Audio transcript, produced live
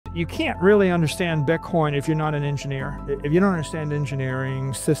You can't really understand Bitcoin if you're not an engineer. If you don't understand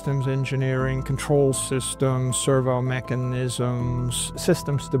engineering, systems engineering, control systems, servo mechanisms,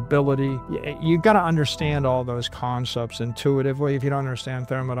 system stability, you got to understand all those concepts intuitively. If you don't understand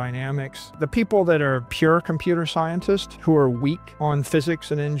thermodynamics, the people that are pure computer scientists who are weak on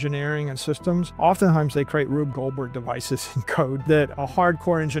physics and engineering and systems, oftentimes they create Rube Goldberg devices and code that a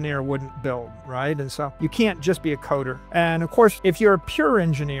hardcore engineer wouldn't build, right? And so you can't just be a coder. And of course, if you're a pure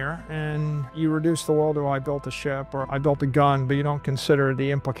engineer and you reduce the world to I built a ship or I built a gun, but you don't consider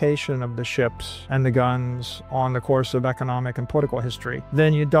the implication of the ships and the guns on the course of economic and political history,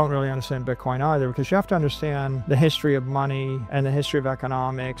 then you don't really understand Bitcoin either, because you have to understand the history of money and the history of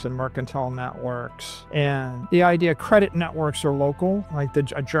economics and mercantile networks. And the idea credit networks are local, like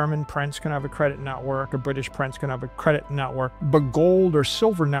a German prince can have a credit network, a British prince can have a credit network, but gold or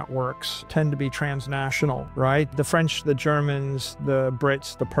silver networks tend to be transnational, right? The French, the Germans, the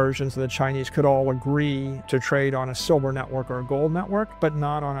Brits, the Persians, and the Chinese could all agree to trade on a silver network or a gold network, but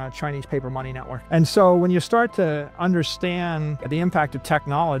not on a Chinese paper money network. And so when you start to understand the impact of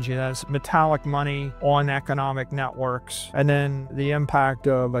technology, that's metallic money on economic networks, and then the impact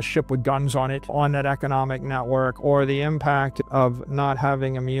of a ship with guns on it on that economic network, or the impact of not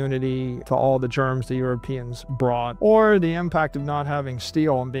having immunity to all the germs the Europeans brought, or the impact of not having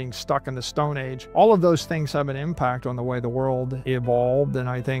steel and being stuck in the Stone Age, all of those things have an impact on the way the world evolved. And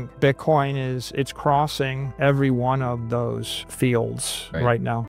I think Bitcoin it's crossing every one of those fields right now.